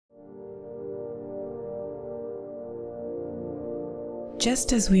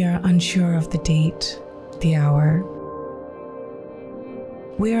Just as we are unsure of the date, the hour,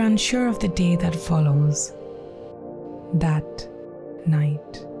 we are unsure of the day that follows, that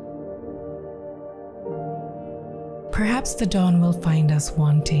night. Perhaps the dawn will find us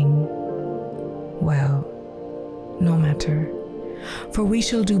wanting. Well, no matter, for we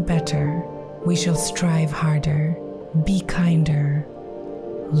shall do better, we shall strive harder, be kinder,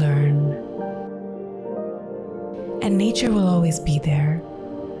 learn. And nature will always be there.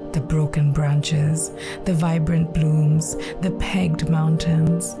 The broken branches, the vibrant blooms, the pegged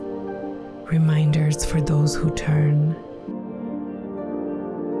mountains, reminders for those who turn.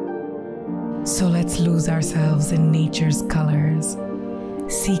 So let's lose ourselves in nature's colors.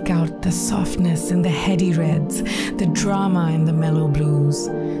 Seek out the softness in the heady reds, the drama in the mellow blues,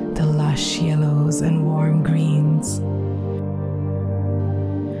 the lush yellows and warm greens.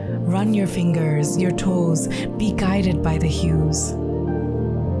 Run your fingers, your toes, be guided by the hues.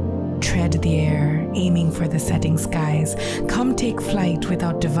 Tread the air, aiming for the setting skies. Come take flight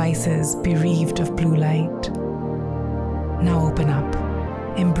without devices, bereaved of blue light. Now open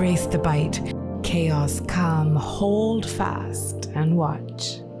up, embrace the bite. Chaos, come, hold fast and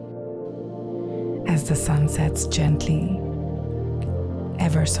watch as the sun sets gently,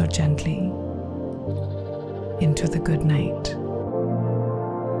 ever so gently, into the good night.